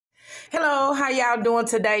Hello, how y'all doing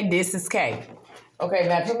today? This is Kay. Okay,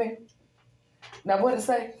 now come here. Now what it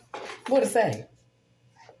say? What it say?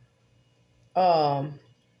 There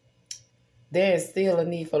is still a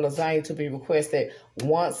need for lasagna to be requested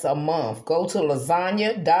once a month. Go to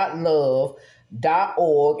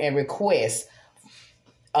lasagna.love.org and request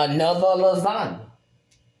another lasagna.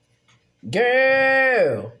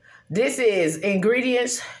 Girl, this is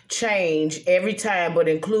ingredients change every time, but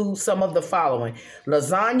include some of the following: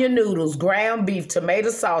 lasagna noodles, ground beef, tomato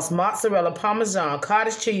sauce, mozzarella, parmesan,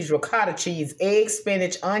 cottage cheese, ricotta cheese, eggs,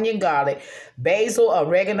 spinach, onion, garlic, basil,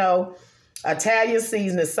 oregano, Italian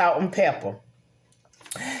seasoning, salt, and pepper.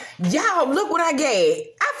 Y'all, look what I got.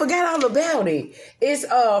 I forgot all about it. It's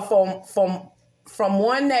from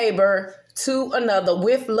one neighbor to another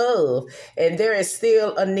with love, and there is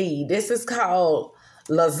still a need. This is called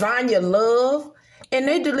Lasagna Love, and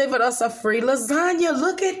they delivered us a free lasagna.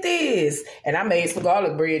 Look at this. And I made some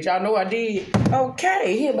garlic bread. Y'all know I did.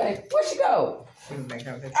 Okay, here, baby. Where'd she go?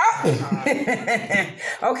 Oh.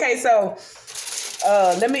 Okay, so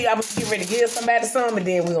I'm gonna get ready to give somebody some, and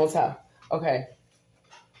then we're gonna talk. Okay.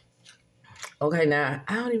 Okay, now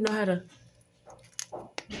I don't even know how to.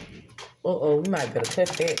 We might better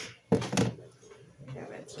cut that.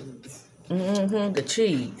 The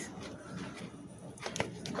cheese.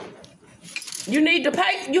 You need the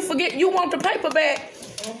paper. You forget. You want the paper back.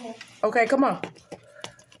 Okay, come on.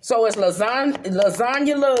 So it's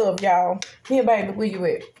lasagna love, y'all. Here, baby, where you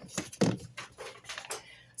at?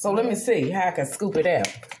 So let me see how I can scoop it out.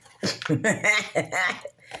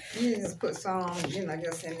 You just put some,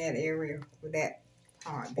 just in that area with that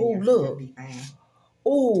part. Oh, look.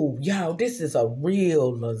 Oh, y'all, this is a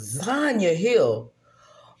real lasagna here.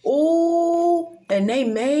 Oh, and they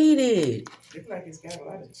made it. Looks like it's got a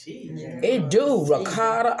lot of cheese. Yeah. It do.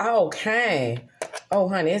 Ricotta, all kind. Oh,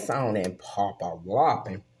 honey, it's on and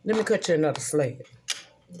pop-a-whopping. Let me cut you another slab.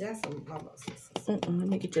 That's a lot. Let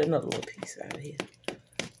me get you another little piece out of here.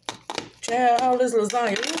 Child, all this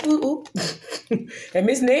lasagna. Ooh. And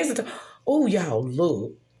Miss Nancy, oh, y'all,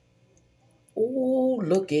 look. Oh,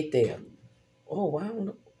 look at that. Oh, I don't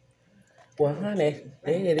know. Well, honey,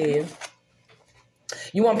 there it is.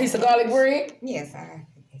 You want a piece of garlic bread? Yes, I.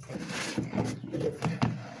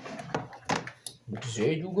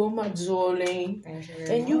 There you go, my Jolene.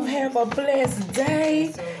 And you have a blessed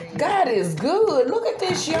day. God is good. Look at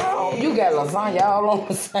this, y'all. You got lasagna all on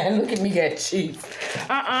the side. Look at me, got cheese.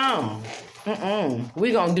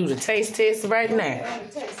 We gonna do the taste test right now.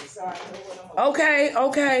 Okay.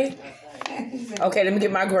 Okay, let me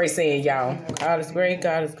get my grace in, y'all. God is great,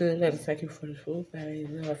 God is good. Let us thank you for the food.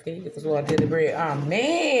 It was what I did the bread.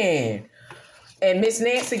 Amen. And Miss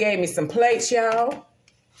Nancy gave me some plates, y'all.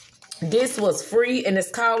 This was free, and it's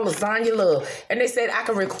called Lasagna Love. And they said I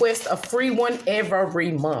can request a free one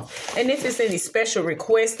every month. And if it's any special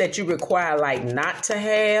requests that you require, like not to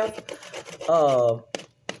have,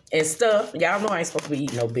 and stuff, y'all know I ain't supposed to be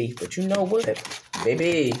eating no beef, but you know what?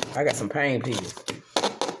 Baby, I got some pain pills.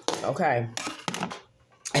 Okay.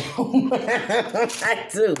 I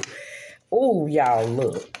do. Ooh, y'all,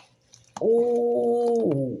 look.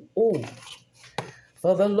 Ooh.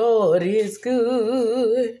 For the Lord is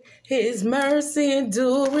good. His mercy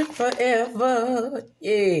endureth forever.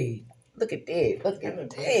 Yeah. Look at that. Look at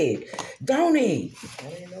that. Don't he?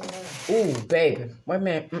 Ooh, baby. Wait a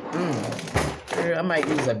minute. Girl, I might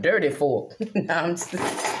use a dirty fork. No, I'm just...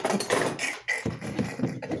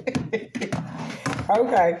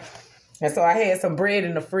 Okay. And so I had some bread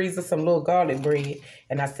in the freezer, some little garlic bread.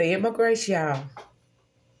 And I said my grace, y'all.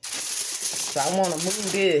 So I want to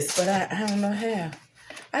move this, but I don't know how.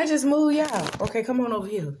 I just move y'all. Okay, come on over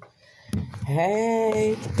here.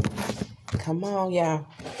 Hey. Come on, y'all.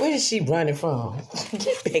 Where is she running from?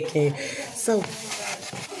 Get back in. So...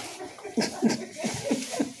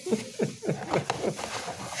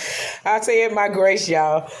 I said my grace,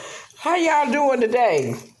 y'all. How y'all doing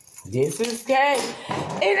today? This is Kay.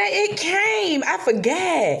 And it came. I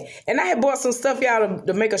forgot. And I had bought some stuff, y'all,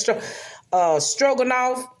 to make a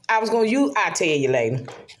stroganoff. I was going to use. I'll tell you later.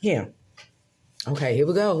 Here. Okay, here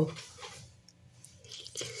we go.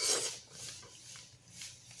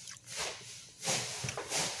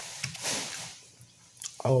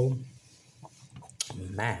 Oh,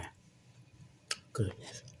 my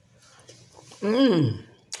goodness.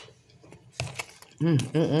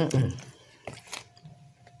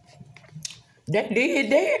 That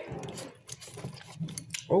did that.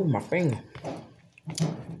 Oh, my finger.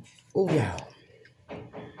 Oh, y'all.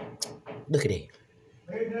 Look at that.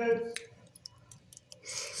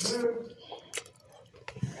 So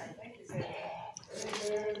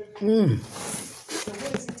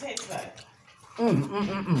what does it taste like?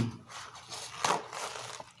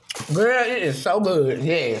 Girl, it is so good.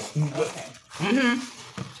 Yes. Mm-hmm.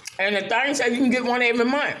 And the thing said you can get one every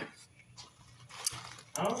month.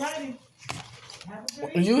 Alrighty. Have a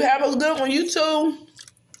good You have a good one, you too.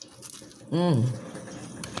 Mm.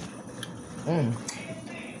 Mm.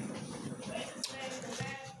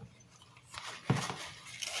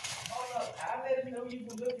 Hold up. I'll let him know you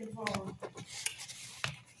were looking for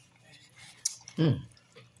him. Mm.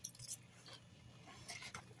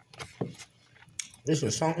 This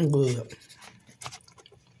is something good.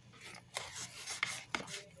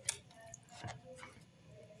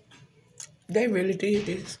 They really did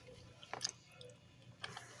this.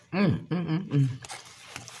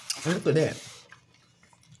 Look at that.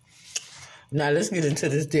 Now let's get into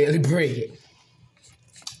this daily bread.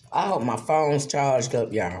 I hope my phone's charged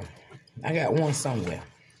up, y'all. I got one somewhere.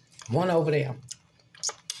 One over there.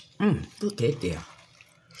 Look at that.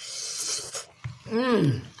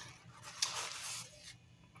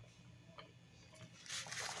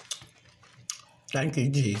 Thank you,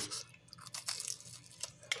 Jesus.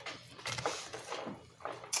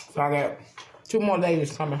 So I got 2 more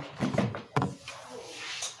ladies coming.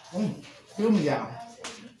 Excuse me, y'all.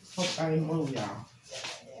 Hope I ain't move, y'all.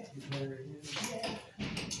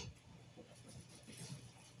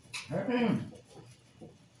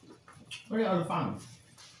 Where the other phone?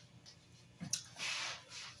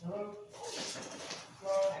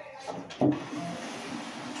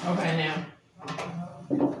 Okay, now.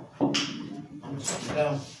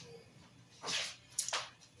 So,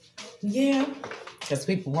 yeah, because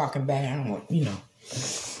people walking by, I don't want, you know.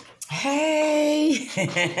 Hey,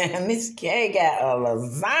 Miss K got a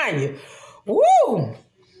lasagna. Woo!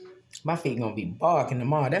 My feet gonna be barking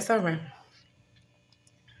tomorrow. That's all right.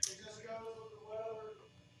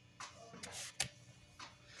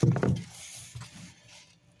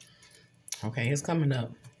 Okay, it's coming up.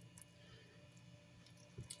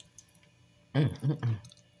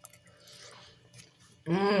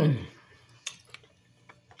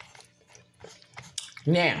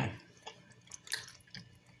 Now,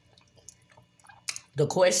 the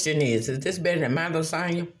question is this better than my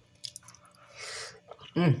lasagna?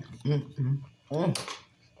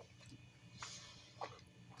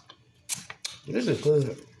 This is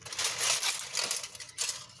good.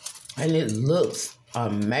 And it looks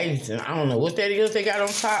amazing. I don't know what that is they got on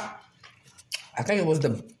top. I think it was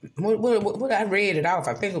the, what I read it off.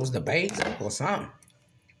 I think it was the basil or something.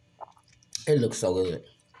 It looks so good.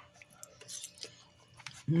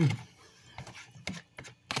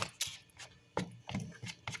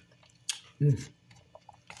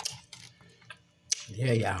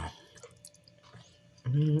 Yeah, y'all.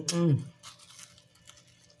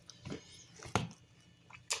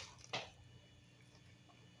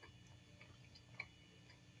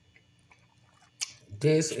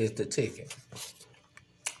 This is the ticket.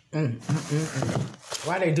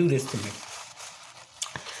 Why they do this to me?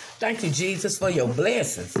 Thank you, Jesus, for your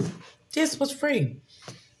blessings. This was free.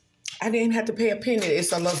 I didn't have to pay a penny.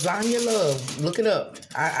 It's a Lasagna Love. Look it up.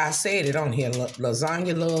 I said it on here.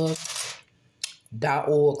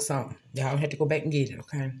 LasagnaLove.org something. Y'all have to go back and get it,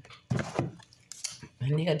 okay?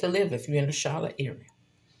 And they'll deliver if you're in the Charlotte area.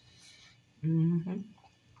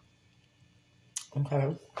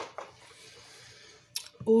 Okay.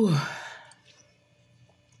 Ooh.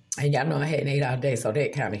 And y'all know I hadn't ate all day, so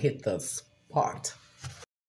that kind of hit the spot.